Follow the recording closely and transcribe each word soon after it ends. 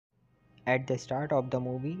At the start of the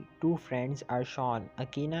movie, two friends are shown,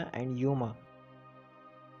 Akina and Yuma.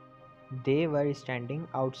 They were standing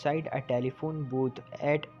outside a telephone booth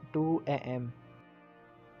at 2 a.m.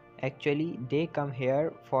 Actually, they come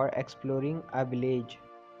here for exploring a village.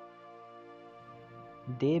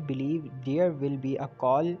 They believe there will be a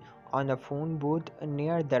call on a phone booth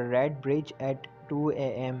near the Red Bridge at 2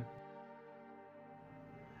 a.m.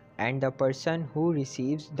 And the person who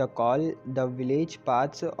receives the call, the village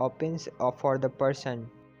path opens for the person.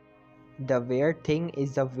 The weird thing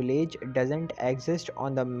is the village doesn't exist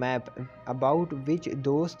on the map about which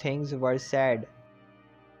those things were said.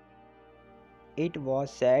 It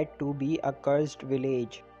was said to be a cursed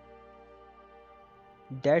village.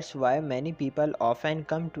 That's why many people often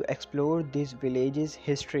come to explore this village's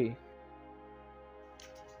history.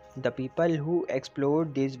 The people who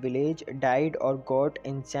explored this village died or got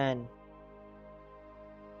insane.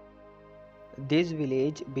 This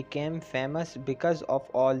village became famous because of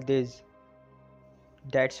all this.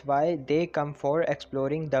 That's why they come for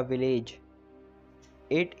exploring the village.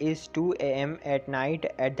 It is 2 a.m. at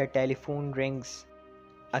night and the telephone rings.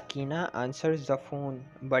 Akina answers the phone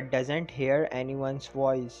but doesn't hear anyone's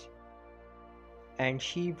voice. And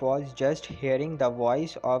she was just hearing the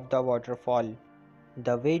voice of the waterfall.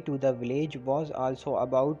 The way to the village was also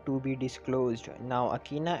about to be disclosed. Now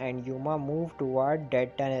Akina and Yuma move toward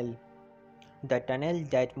that tunnel. The tunnel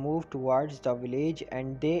that moved towards the village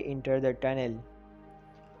and they enter the tunnel.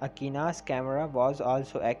 Akina's camera was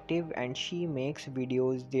also active and she makes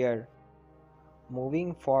videos there.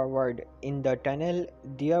 Moving forward in the tunnel,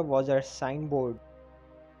 there was a signboard,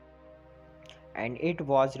 and it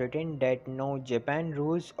was written that no Japan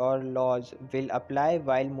rules or laws will apply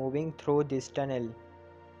while moving through this tunnel.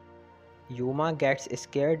 Yuma gets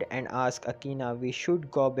scared and asks Akina we should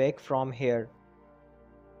go back from here.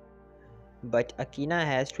 But Akina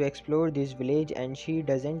has to explore this village and she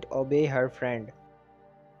doesn't obey her friend.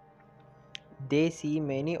 They see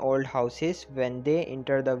many old houses when they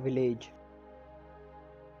enter the village.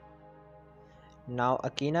 Now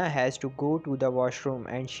Akina has to go to the washroom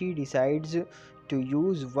and she decides to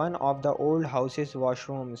use one of the old house's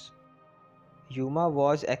washrooms. Yuma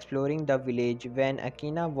was exploring the village when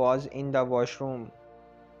Akina was in the washroom.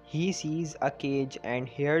 He sees a cage and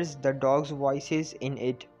hears the dog's voices in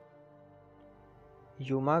it.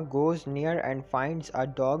 Yuma goes near and finds a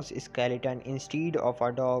dog's skeleton instead of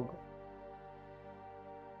a dog.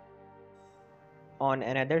 On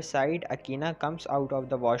another side, Akina comes out of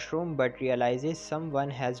the washroom but realizes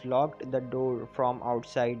someone has locked the door from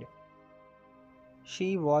outside.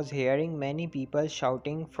 She was hearing many people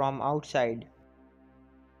shouting from outside.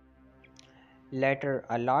 Later,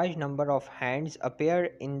 a large number of hands appear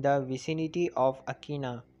in the vicinity of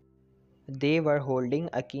Akina. They were holding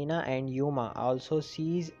Akina and Yuma also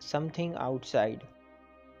sees something outside.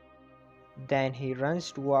 Then he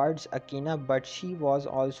runs towards Akina but she was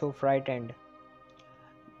also frightened.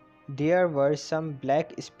 There were some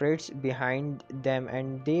black spirits behind them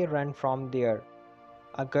and they run from there.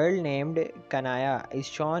 A girl named Kanaya is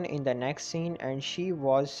shown in the next scene and she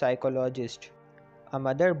was psychologist. A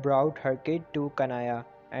mother brought her kid to Kanaya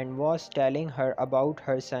and was telling her about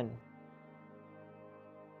her son.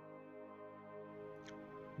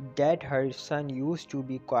 That her son used to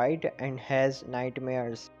be quiet and has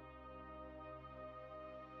nightmares.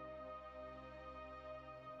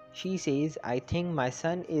 She says, I think my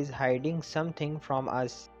son is hiding something from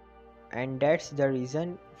us. And that's the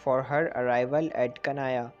reason for her arrival at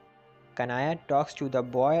Kanaya. Kanaya talks to the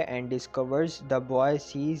boy and discovers the boy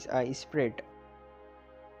sees a spirit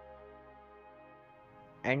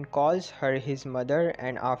and calls her his mother,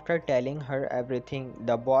 and after telling her everything,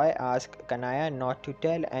 the boy asks Kanaya not to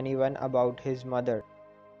tell anyone about his mother.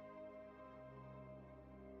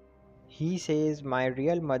 He says my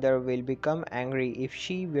real mother will become angry if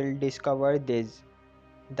she will discover this.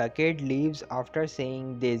 The kid leaves after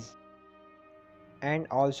saying this and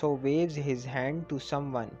also waves his hand to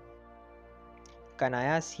someone.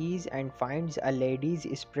 Kanaya sees and finds a lady's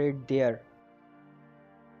spirit there.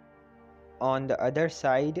 On the other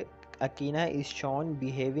side, Akina is shown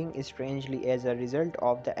behaving strangely as a result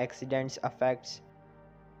of the accident's effects.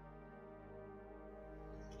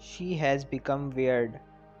 She has become weird.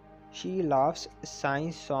 She laughs,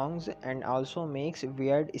 sings songs and also makes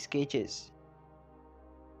weird sketches.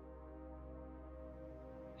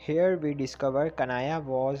 Here we discover Kanaya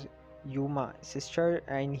was Yuma's sister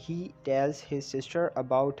and he tells his sister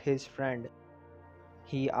about his friend.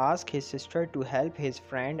 He asks his sister to help his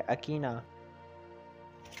friend Akina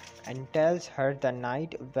and tells her the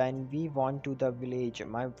night when we went to the village,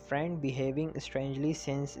 my friend behaving strangely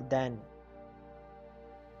since then.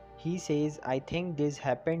 He says, I think this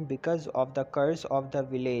happened because of the curse of the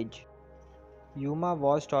village. Yuma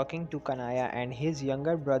was talking to Kanaya and his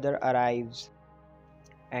younger brother arrives.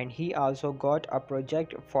 And he also got a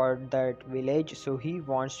project for that village, so he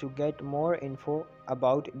wants to get more info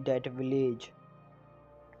about that village.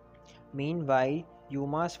 Meanwhile,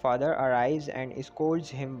 Yuma's father arrives and scolds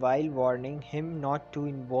him while warning him not to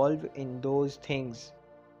involve in those things.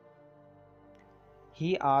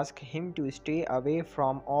 He asks him to stay away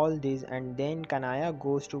from all this, and then Kanaya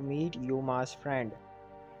goes to meet Yuma's friend.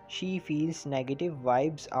 She feels negative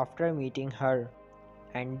vibes after meeting her,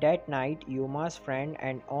 and that night Yuma's friend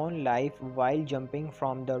ended own life while jumping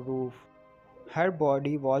from the roof. Her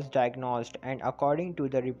body was diagnosed, and according to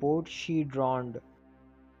the report, she drowned.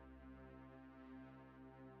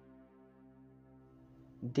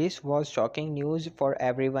 This was shocking news for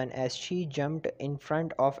everyone as she jumped in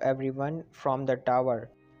front of everyone from the tower.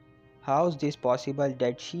 How's this possible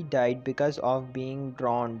that she died because of being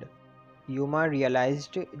drowned? Yuma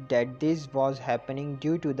realized that this was happening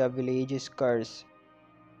due to the village's curse.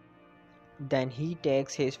 Then he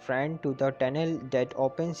takes his friend to the tunnel that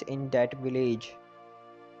opens in that village.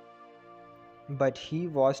 But he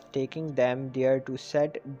was taking them there to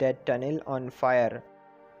set that tunnel on fire.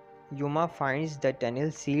 Yuma finds the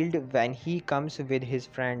tunnel sealed when he comes with his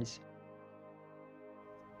friends.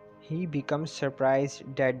 He becomes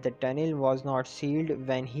surprised that the tunnel was not sealed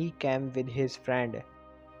when he came with his friend.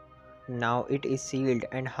 Now it is sealed,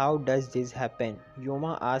 and how does this happen?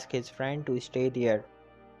 Yuma asks his friend to stay there,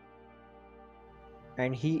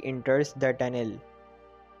 and he enters the tunnel.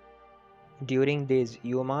 During this,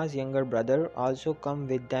 Yuma's younger brother also comes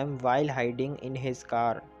with them while hiding in his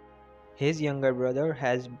car. His younger brother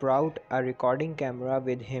has brought a recording camera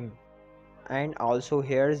with him and also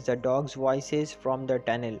hears the dog's voices from the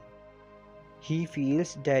tunnel. He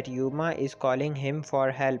feels that Yuma is calling him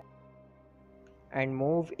for help and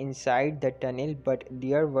move inside the tunnel, but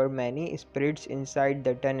there were many spirits inside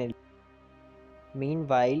the tunnel.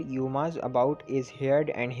 Meanwhile, Yuma's about is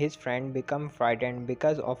heard and his friend become frightened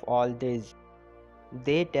because of all this.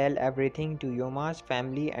 They tell everything to Yuma's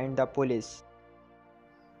family and the police.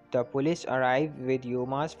 The police arrive with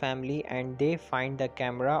Yuma's family and they find the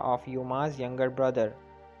camera of Yuma's younger brother.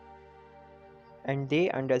 And they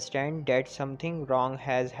understand that something wrong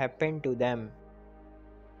has happened to them.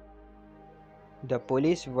 The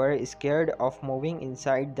police were scared of moving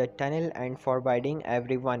inside the tunnel and forbidding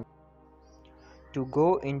everyone to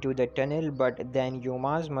go into the tunnel, but then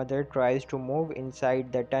Yuma's mother tries to move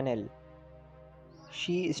inside the tunnel.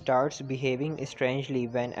 She starts behaving strangely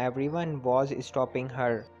when everyone was stopping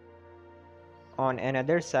her. On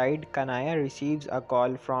another side, Kanaya receives a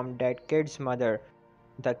call from that kid's mother,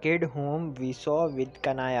 the kid whom we saw with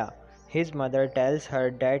Kanaya. His mother tells her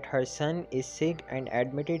that her son is sick and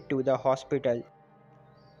admitted to the hospital.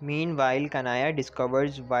 Meanwhile, Kanaya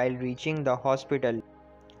discovers while reaching the hospital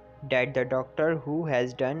that the doctor who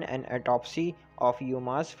has done an autopsy of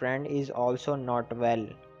Yuma's friend is also not well.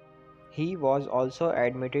 He was also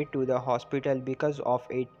admitted to the hospital because of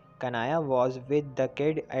it. Kanaya was with the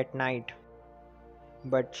kid at night,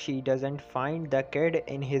 but she doesn't find the kid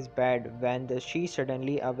in his bed when she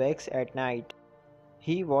suddenly awakes at night.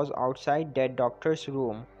 He was outside that doctor's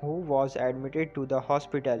room who was admitted to the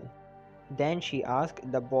hospital. Then she asks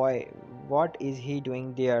the boy what is he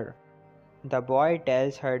doing there. The boy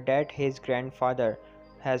tells her that his grandfather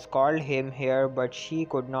has called him here, but she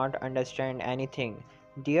could not understand anything.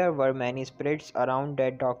 There were many spirits around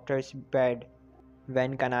that doctor's bed.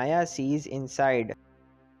 When Kanaya sees inside,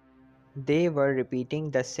 they were repeating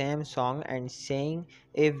the same song and saying,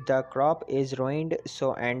 if the crop is ruined,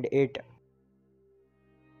 so end it.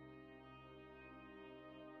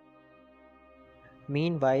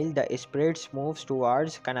 Meanwhile, the spirits moves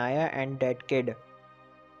towards Kanaya and that kid.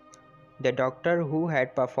 The doctor who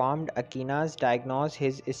had performed Akina's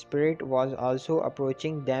diagnosis, his spirit was also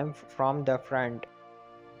approaching them from the front.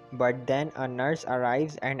 But then a nurse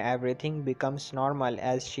arrives and everything becomes normal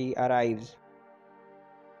as she arrives.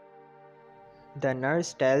 The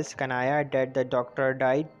nurse tells Kanaya that the doctor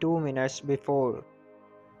died 2 minutes before.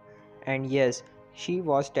 And yes, she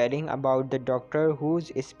was telling about the doctor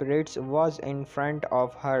whose spirit was in front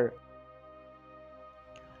of her.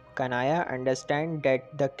 Kanaya understands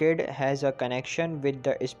that the kid has a connection with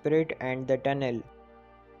the spirit and the tunnel,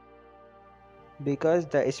 because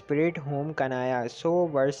the spirit whom Kanaya saw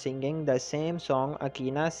were singing the same song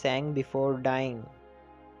Akina sang before dying.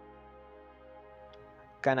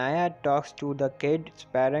 Kanaya talks to the kid's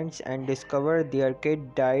parents and discovers their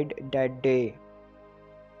kid died that day.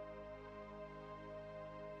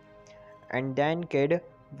 And then kid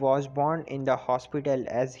was born in the hospital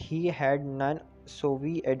as he had none, so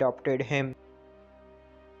we adopted him.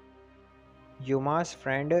 Yuma's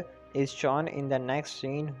friend is shown in the next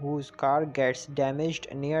scene, whose car gets damaged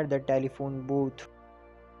near the telephone booth.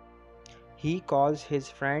 He calls his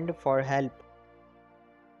friend for help,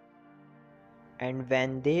 and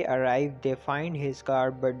when they arrive they find his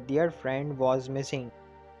car, but their friend was missing.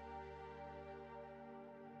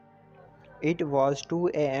 It was 2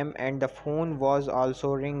 a.m. and the phone was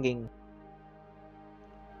also ringing.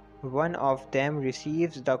 One of them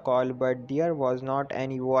receives the call, but there was not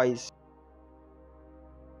any voice.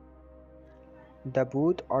 The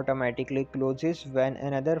booth automatically closes when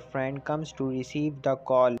another friend comes to receive the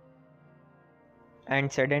call,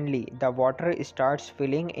 and suddenly the water starts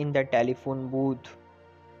filling in the telephone booth.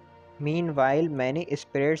 Meanwhile, many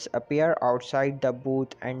spirits appear outside the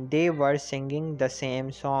booth and they were singing the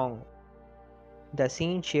same song. The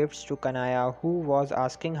scene shifts to Kanaya, who was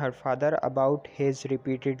asking her father about his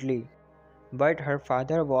repeatedly, but her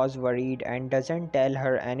father was worried and doesn't tell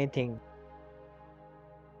her anything.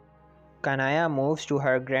 Kanaya moves to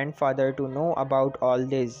her grandfather to know about all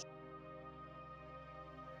this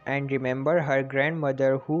and remember her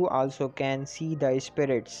grandmother, who also can see the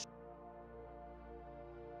spirits.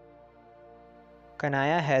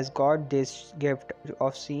 Kanaya has got this gift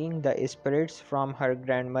of seeing the spirits from her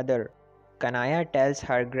grandmother. Kanaya tells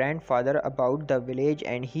her grandfather about the village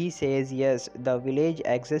and he says yes, the village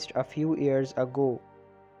existed a few years ago.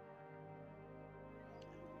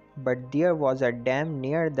 But there was a dam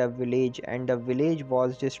near the village and the village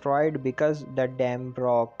was destroyed because the dam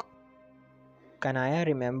broke. Kanaya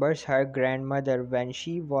remembers her grandmother when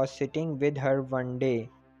she was sitting with her one day,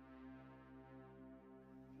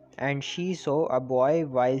 and she saw a boy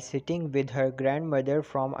while sitting with her grandmother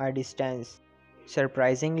from a distance.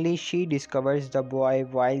 Surprisingly, she discovers the boy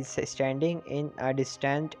while standing in a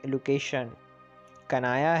distant location.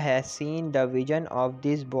 Kanaya has seen the vision of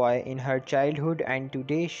this boy in her childhood and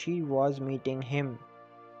today she was meeting him.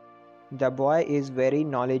 The boy is very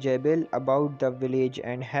knowledgeable about the village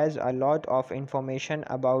and has a lot of information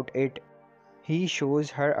about it. He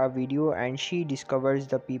shows her a video and she discovers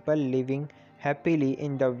the people living happily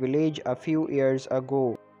in the village a few years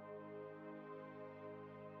ago.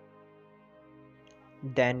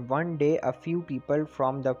 Then one day a few people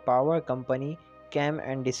from the power company came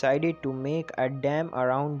and decided to make a dam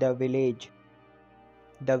around the village.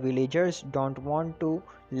 The villagers don't want to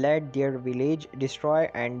let their village destroy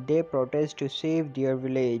and they protest to save their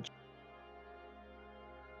village.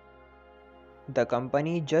 The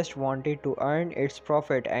company just wanted to earn its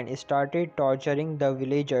profit and started torturing the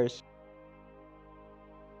villagers.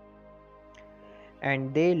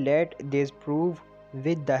 And they let this prove,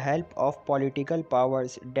 with the help of political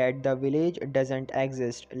powers, that the village doesn't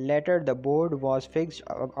exist. Later the board was fixed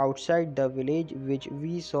outside the village, which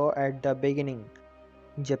we saw at the beginning.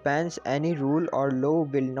 Japan's any rule or law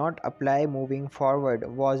will not apply moving forward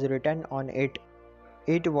was written on it.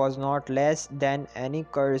 It was not less than any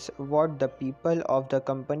curse what the people of the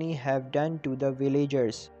company have done to the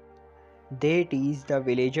villagers. They tease the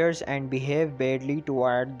villagers and behave badly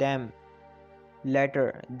toward them.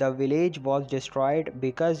 Later, the village was destroyed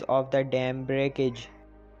because of the dam breakage.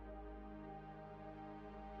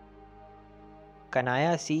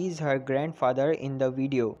 Kanaya sees her grandfather in the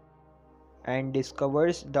video and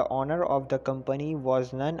discovers the owner of the company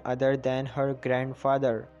was none other than her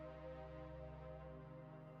grandfather.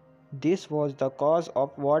 This was the cause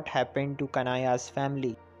of what happened to Kanaya's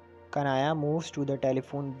family. Kanaya moves to the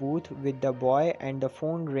telephone booth with the boy and the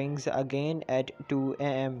phone rings again at 2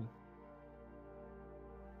 a.m.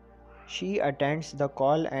 She attends the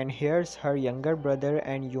call and hears her younger brother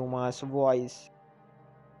and Yuma's voice.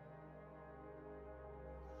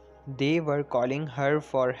 They were calling her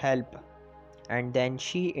for help, and then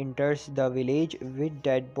she enters the village with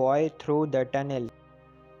that boy through the tunnel.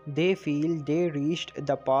 They feel they reached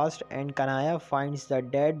the past and Kanaya finds the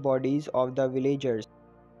dead bodies of the villagers.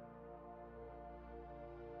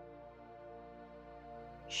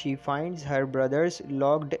 She finds her brothers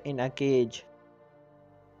locked in a cage.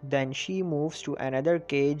 Then she moves to another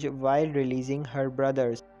cage while releasing her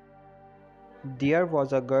brothers. There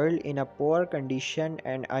was a girl in a poor condition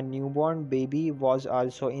and a newborn baby was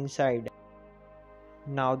also inside.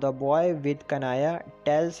 Now the boy with Kanaya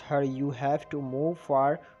tells her you have to move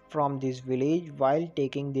far from this village while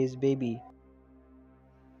taking this baby.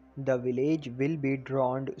 The village will be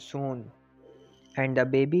drowned soon, and the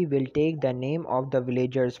baby will take the name of the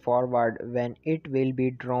villagers forward when it will be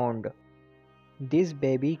drowned. This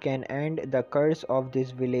baby can end the curse of this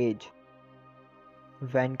village.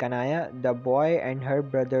 When Kanaya, the boy, and her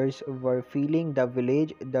brothers were fleeing the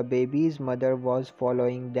village, the baby's mother was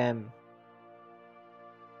following them.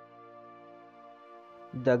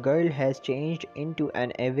 The girl has changed into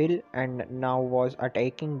an evil and now was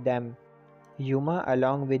attacking them. Yuma,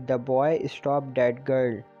 along with the boy, stopped that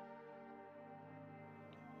girl.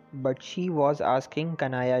 But she was asking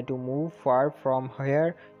Kanaya to move far from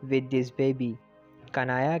here with this baby.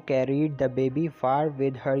 Kanaya carried the baby far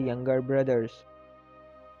with her younger brothers,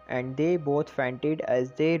 and they both fainted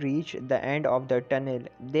as they reached the end of the tunnel.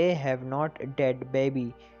 They have not dead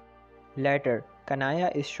baby. Later,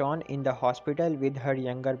 Kanaya is shown in the hospital with her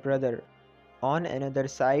younger brother. On another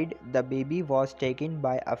side, the baby was taken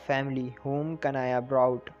by a family whom Kanaya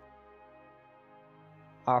brought.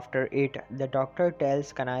 After it, the doctor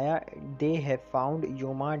tells Kanaya they have found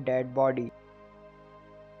Yuma's dead body,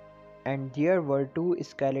 and there were two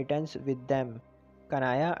skeletons with them.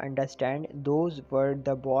 Kanaya understands those were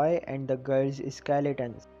the boy and the girl's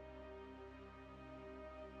skeletons.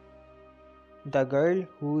 The girl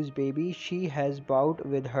whose baby she has brought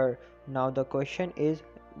with her. Now the question is,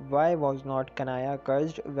 why was not Kanaya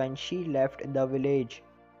cursed when she left the village?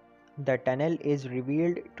 The tunnel is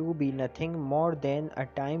revealed to be nothing more than a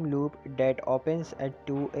time loop that opens at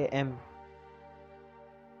 2 a.m.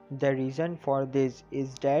 The reason for this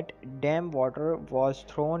is that dam water was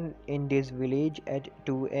thrown in this village at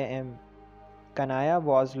 2 a.m. Kanaya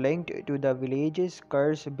was linked to the village's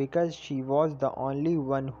curse because she was the only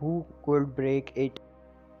one who could break it.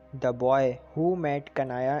 The boy who met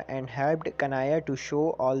Kanaya and helped Kanaya to show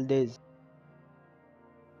all this,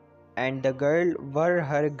 and the girl were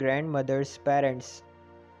her grandmother's parents.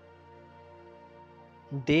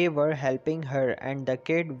 They were helping her, and the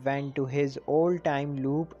kid went to his old time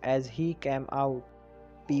loop as he came out.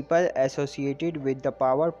 People associated with the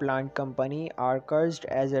power plant company are cursed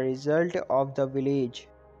as a result of the village.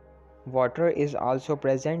 Water is also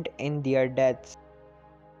present in their deaths.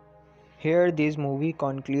 Here this movie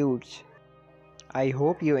concludes. I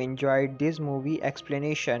hope you enjoyed this movie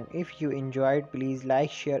explanation. If you enjoyed, please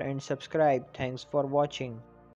like, share and subscribe. Thanks for watching.